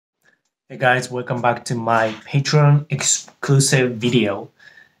Hey guys, welcome back to my Patron exclusive video.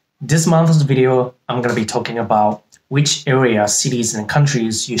 This month's video, I'm going to be talking about which areas, cities, and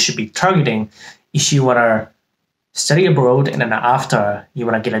countries you should be targeting if you want to study abroad and then after you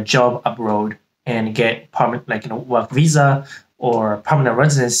want to get a job abroad and get permanent, work visa or permanent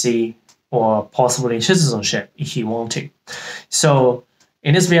residency or possibly citizenship if you want to. So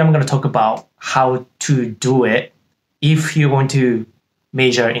in this video, I'm going to talk about how to do it if you're going to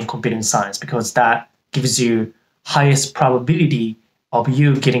major in computer science, because that gives you highest probability of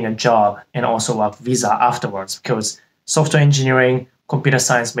you getting a job and also work visa afterwards, because software engineering, computer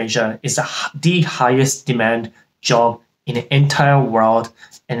science major is the highest demand job in the entire world,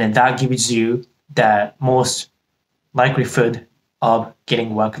 and then that gives you the most likelihood of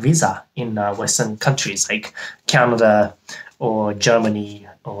getting work visa in Western countries like Canada or Germany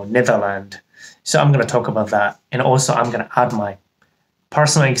or Netherlands. So I'm going to talk about that, and also I'm going to add my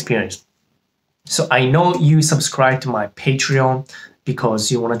personal experience. So I know you subscribe to my Patreon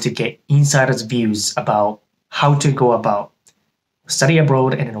because you wanted to get insider's views about how to go about study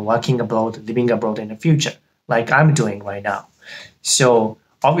abroad and then working abroad, living abroad in the future, like I'm doing right now. So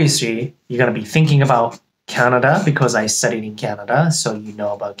obviously you're going to be thinking about Canada because I studied in Canada, so you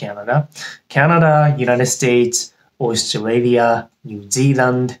know about Canada. Canada, United States, Australia, New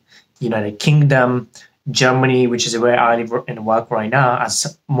Zealand, United Kingdom, Germany, which is where I live and work right now,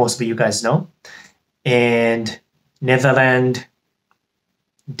 as most of you guys know, and Netherlands,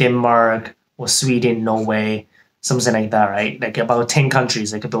 Denmark, or Sweden, Norway, something like that, right? Like about 10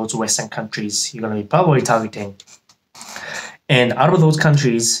 countries, like those Western countries you're going to be probably targeting. And out of those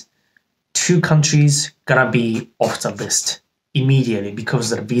countries, 2 countries gonna be off the list immediately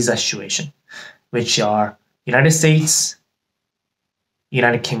because of the visa situation, which are United States,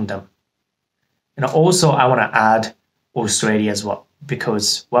 United Kingdom. And also, I want to add Australia as well,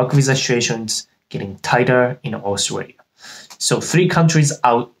 because work visa situations getting tighter in Australia. So 3 countries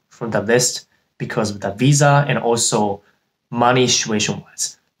out from the list because of the visa and also money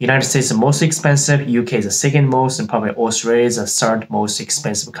situation-wise. United States is the most expensive, UK is the second most, and probably Australia is the third most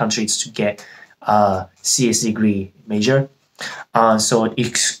expensive countries to get a CS degree major. So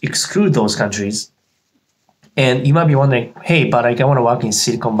exclude those countries. And you might be wondering, hey, but I want to work in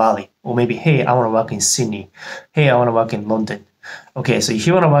Silicon Valley. Or maybe, hey, I want to work in Sydney. Hey, I want to work in London. Okay, so if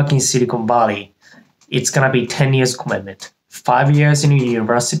you want to work in Silicon Valley, it's going to be 10 years commitment. 5 years in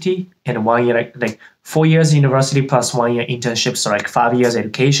university and 1 year, like 4 years university plus 1 year internship, so like 5 years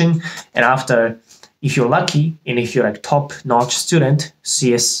education. And after, if you're lucky and if you're like top-notch student,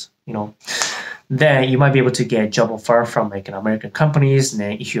 CS, then you might be able to get a job offer from like an American companies. And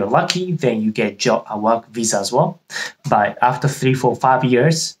then if you're lucky, then you get a work visa as well. But after 3, 4, 5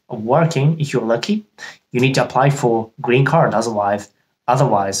 years of working, if you're lucky, you need to apply for green card. Otherwise,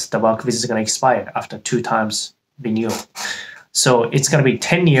 the work visa is going to expire after 2 times renewal. So it's going to be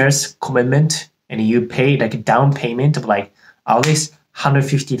 10 years commitment, and you pay like a down payment of like at least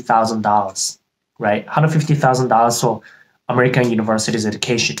 $150,000, right? $150,000 for American university's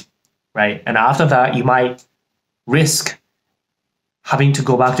education. Right, and after that, you might risk having to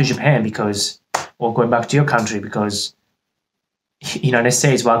go back to Japan or going back to your country because United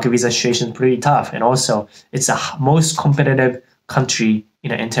States work visa situation is pretty tough, and also it's the most competitive country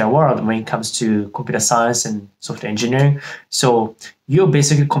in the entire world when it comes to computer science and software engineering. So you're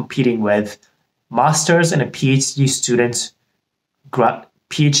basically competing with masters and PhD students,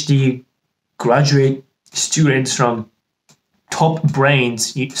 PhD graduate students from top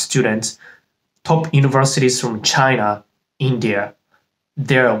brains students, top universities from China, India.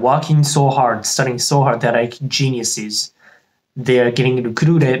 They're working so hard, studying so hard, they're like geniuses. They're getting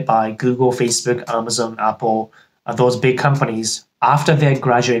recruited by Google, Facebook, Amazon, Apple, those big companies after they're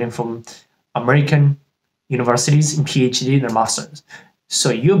graduating from American universities in PhD and masters. So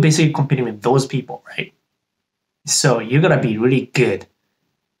you're basically competing with those people, right? So you're gonna be really good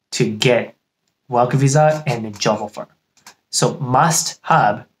to get work visa and a job offer. So must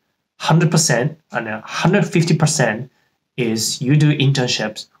have 100% and 150% is you do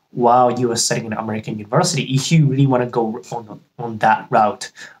internships while you are studying in American university. If you really want to go on that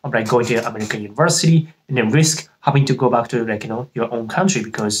route of like going to American university and then risk having to go back to your own country,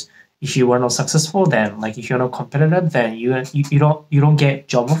 because if you are not successful, then like if you're not competitive, then you don't get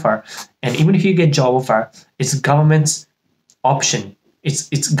job offer. And even if you get job offer, it's government's option.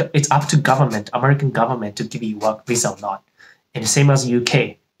 It's up to government, American government, to give you work visa or not. And the same as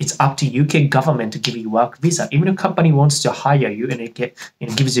UK, it's up to UK government to give you work visa. Even if a company wants to hire you and it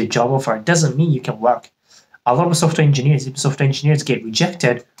gives you a job offer, it doesn't mean you can work. A lot of software engineers get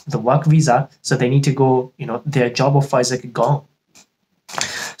rejected with the work visa, so they need to go, their job offer is like gone.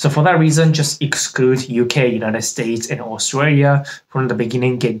 So for that reason, just exclude UK, United States, and Australia from the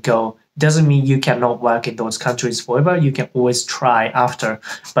beginning get-go. Doesn't mean you cannot work in those countries forever. You can always try after.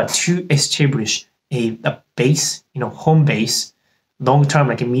 But to establish a base, home base, long-term,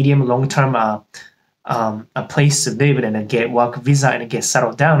 like a medium, long-term a place to live in and get work visa and get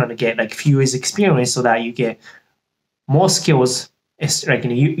settled down and get like few years experience so that you get more skills. It's like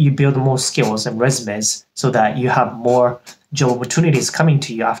you build more skills and resumes so that you have more job opportunities coming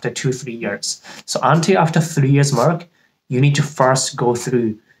to you after 2-3 years. So until after 3 years mark, you need to first go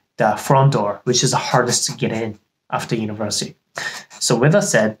through the front door, which is the hardest to get in after university. So with that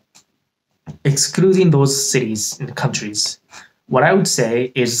said, excluding those cities and countries, what I would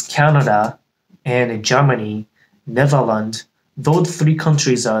say is Canada and Germany, Netherlands, those 3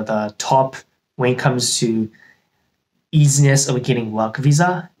 countries are the top when it comes to easiness of getting work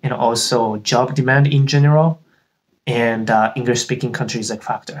visa and also job demand in general, and English-speaking countries like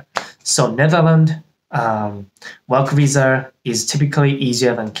factor. So Netherlands, work visa is typically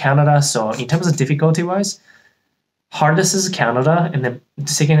easier than Canada. So in terms of difficulty-wise, hardest is Canada, and then the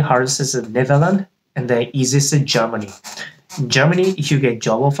second hardest is the Netherlands, and the easiest is Germany. In Germany, if you get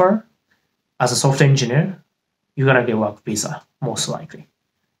job offer as a software engineer, you're gonna get work visa most likely.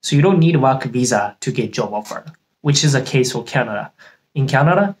 So you don't need work visa to get job offer, which is the case for Canada. In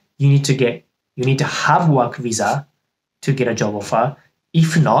Canada, you need to have work visa to get a job offer.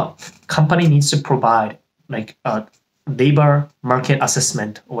 If not, company needs to provide like a labor market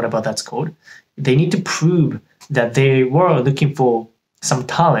assessment or whatever that's called. They need to prove that they were looking for some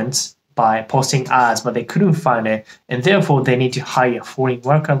talents by posting ads, but they couldn't find it, and therefore they need to hire a foreign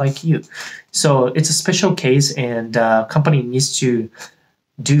worker like you. So it's a special case, and company needs to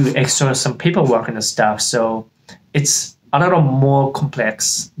do extra some paperwork and stuff. So it's a little more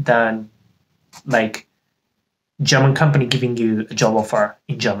complex than like German company giving you a job offer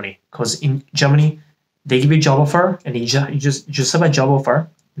in Germany, because in Germany they give you a job offer and you just have a job offer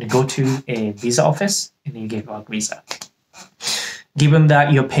and you go to a visa office and you get work visa. Given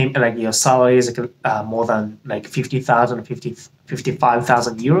that your payment, like your salary is more than like 50,000 or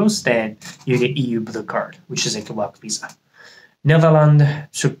 55,000 euros, then you get EU blue card, which is like a work visa. Netherlands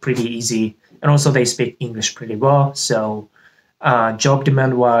is pretty easy, and also they speak English pretty well. So job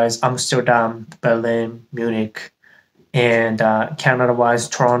demand-wise, Amsterdam, Berlin, Munich, and Canada-wise,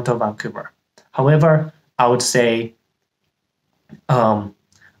 Toronto, Vancouver. However, I would say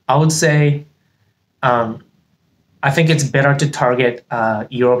I think it's better to target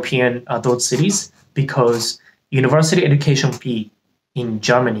European those cities, because university education fee in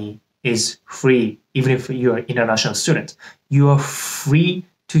Germany is free, even if you're an international student. You are free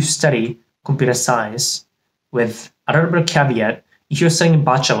to study computer science with a little bit of caveat. If you're studying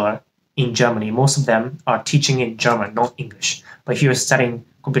bachelor in Germany, most of them are teaching in German, not English. But if you're studying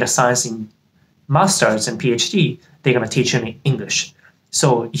computer science in master's and PhD, they're going to teach you in English.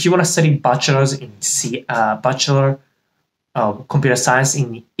 So if you want to study bachelor's in bachelor computer science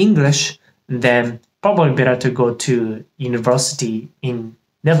in English, then probably better to go to university in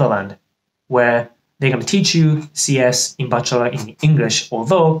Netherlands, where they're going to teach you CS in bachelor in English,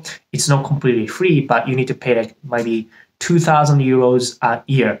 although it's not completely free, but you need to pay like maybe 2,000 euros a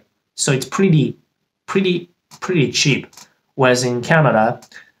year. So it's pretty cheap. Whereas in Canada,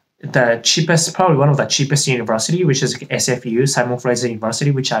 the cheapest, probably one of the cheapest university, which is SFU, Simon Fraser University,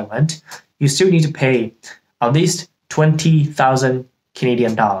 which I went, you still need to pay at least 20,000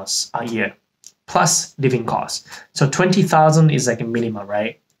 Canadian dollars a year, plus living costs. So 20,000 is like a minimum,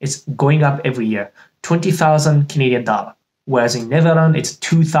 right? It's going up every year. 20,000 Canadian dollar. Whereas in Netherlands, it's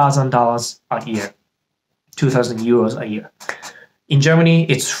 $2,000 a year, 2,000 euros a year. In Germany,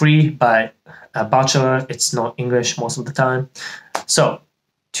 it's free, but a bachelor, it's not English most of the time. So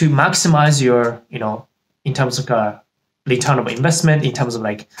to maximize your, in terms of return of investment, in terms of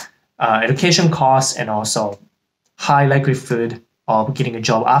like education costs, and also high likelihood of getting a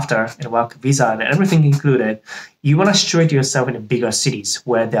job after and work visa and everything included, you want to situate yourself in the bigger cities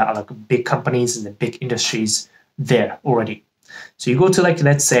where there are like big companies and the big industries there already. So you go to like,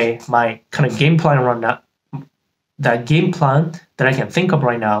 let's say my kind of game plan right now, the game plan that I can think of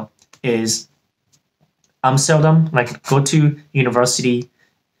right now is Amsterdam, like go to university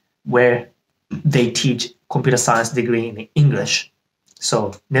where they teach computer science degree in English.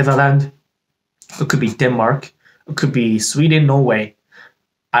 So Netherlands, it could be Denmark, it could be Sweden, Norway.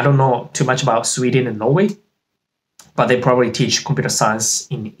 I don't know too much about Sweden and Norway, but they probably teach computer science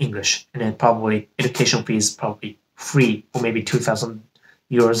in English, and then probably education fee is probably free, or maybe 2,000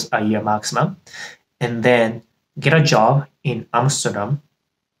 euros a year maximum. And then get a job in Amsterdam,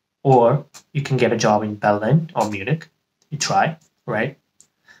 or you can get a job in Berlin or Munich. You try, right?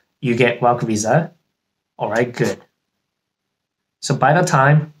 you get work visa. All right, good. So by the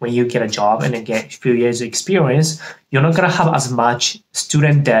time when you get a job and then get a few years of experience, you're not gonna have as much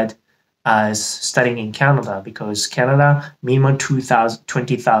student debt as studying in Canada, because Canada minimum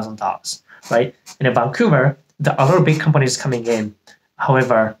 $20,000, right? And in Vancouver, the other big companies coming in.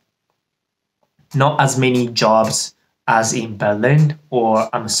 However, not as many jobs as in Berlin or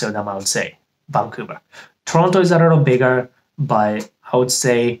Amsterdam, I would say. Vancouver. Toronto is a little bigger, but I would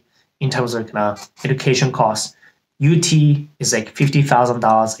say in terms of education costs, UT is like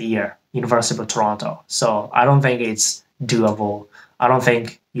 $50,000 a year, University of Toronto. So I don't think it's doable. I don't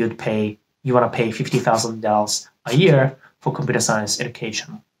think you want to pay $50,000 a year for computer science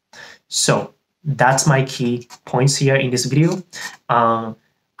education. So that's my key points here in this video. I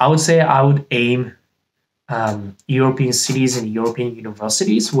would say I would aim European cities and European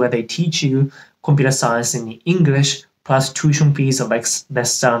universities where they teach you computer science in English plus tuition fees of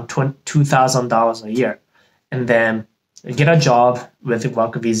less than $2,000 a year. And then get a job with a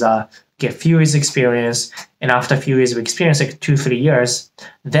work visa, get a few years experience, and after a few years of experience, like 2-3 years,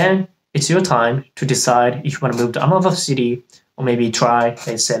 then it's your time to decide if you want to move to another city, or maybe try,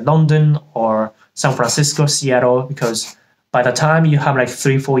 let's say, London or San Francisco, Seattle, because by the time you have like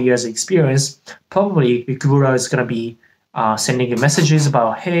 3-4 years experience, probably recruiter is going to be sending you messages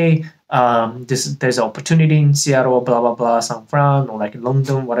about, hey, there's an opportunity in Seattle, blah, blah, blah, San Fran, or like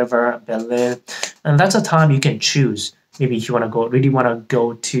London, whatever, Berlin. And that's a time you can choose. Maybe if you really want to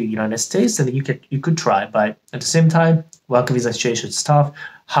go to United States, then you could try. But at the same time, work visa situation is tough.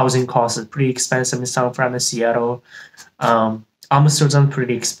 Housing costs is pretty expensive in San Fran and Seattle. Amsterdam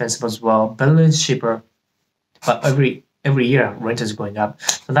pretty expensive as well. Berlin is cheaper, but every year rent is going up.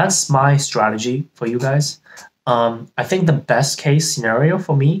 So that's my strategy for you guys. I think the best case scenario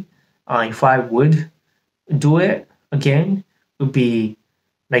for me, if I would do it again, would be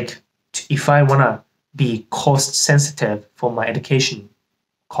like if I want to be cost sensitive for my education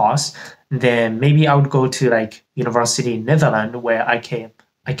costs, then maybe I would go to like university in Netherlands where I can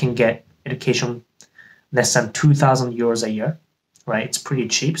get education less than 2,000 euros a year, right? It's pretty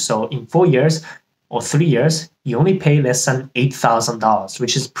cheap. So in 4 years or 3 years, you only pay less than $8,000,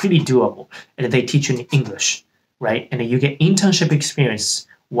 which is pretty doable. And they teach you in English, right? And then you get internship experience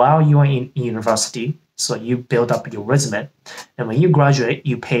while you are in university. So you build up your resume. And when you graduate,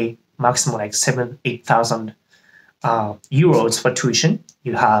 you pay maximum like 7,000-8,000 euros for tuition.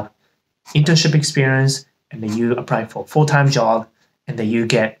 You have internship experience, and then you apply for a full-time job, and then you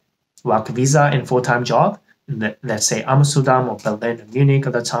get work visa and full-time job. Let's say Amsterdam or Berlin or Munich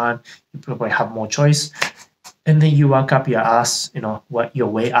at the time, you probably have more choice. And then you work up your ass, your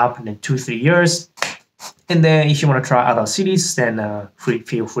way up in 2-3 years. And then if you want to try other cities, then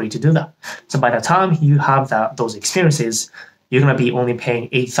feel free to do that. So by the time you have those experiences, you're going to be only paying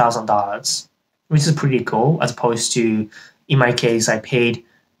 $8,000, which is pretty cool, as opposed to, in my case, I paid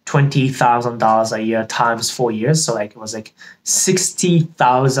 $20,000 a year times 4 years. So like it was like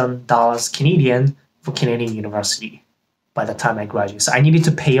 $60,000 Canadian for Canadian university by the time I graduated. So I needed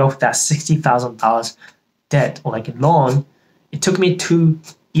to pay off that $60,000 debt or like a loan. It took me 2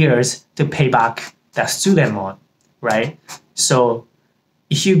 years to pay back that student loan, right? So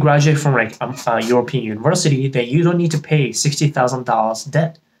if you graduate from like a European university, then you don't need to pay $60,000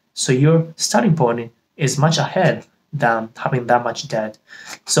 debt. So your starting point is much ahead than having that much debt.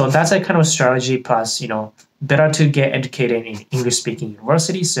 So that's a kind of strategy. Plus, better to get educated in English-speaking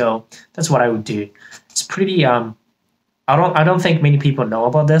university. So that's what I would do. It's pretty. I don't think many people know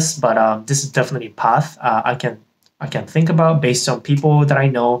about this, but this is definitely a path I can think about based on people that I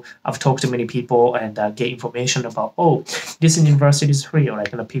know. I've talked to many people and get information about, this university is free, or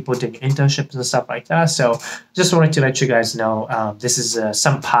like people doing internships and stuff like that. So just wanted to let you guys know this is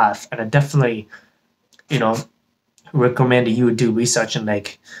some path, and I definitely, recommend you do research in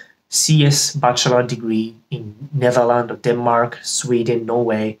like CS bachelor degree in Netherlands or Denmark, Sweden,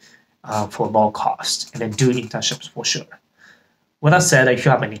 Norway for low cost, and then do internships for sure. With that said, if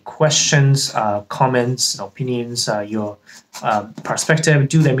you have any questions, comments, opinions, your perspective,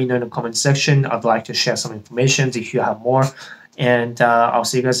 do let me know in the comment section. I'd like to share some information if you have more. And I'll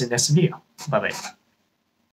see you guys in the next video. Bye-bye.